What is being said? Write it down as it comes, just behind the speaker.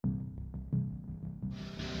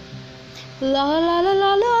La la la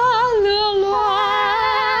la la la la.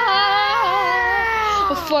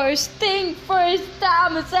 First thing first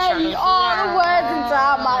time, I say all the words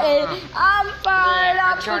inside my head. I'm fired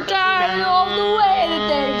up and tired of the way that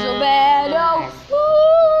things are bad. Oh,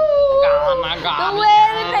 ooh, the way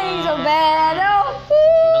that things are bad. Oh, ooh.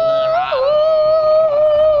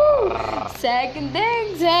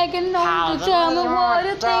 Second on to tell me what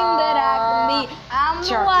you think that I can be. I'm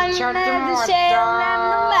the one and the shell and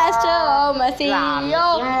the master of my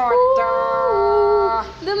CEO. Ooh,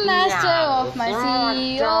 the master of my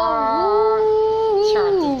CEO.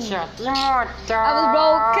 I was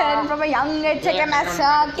broken from a young age, taking my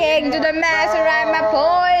sucking to the master, write my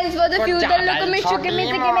poems for the future. Look at me, shook at me,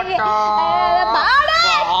 thinking me, party.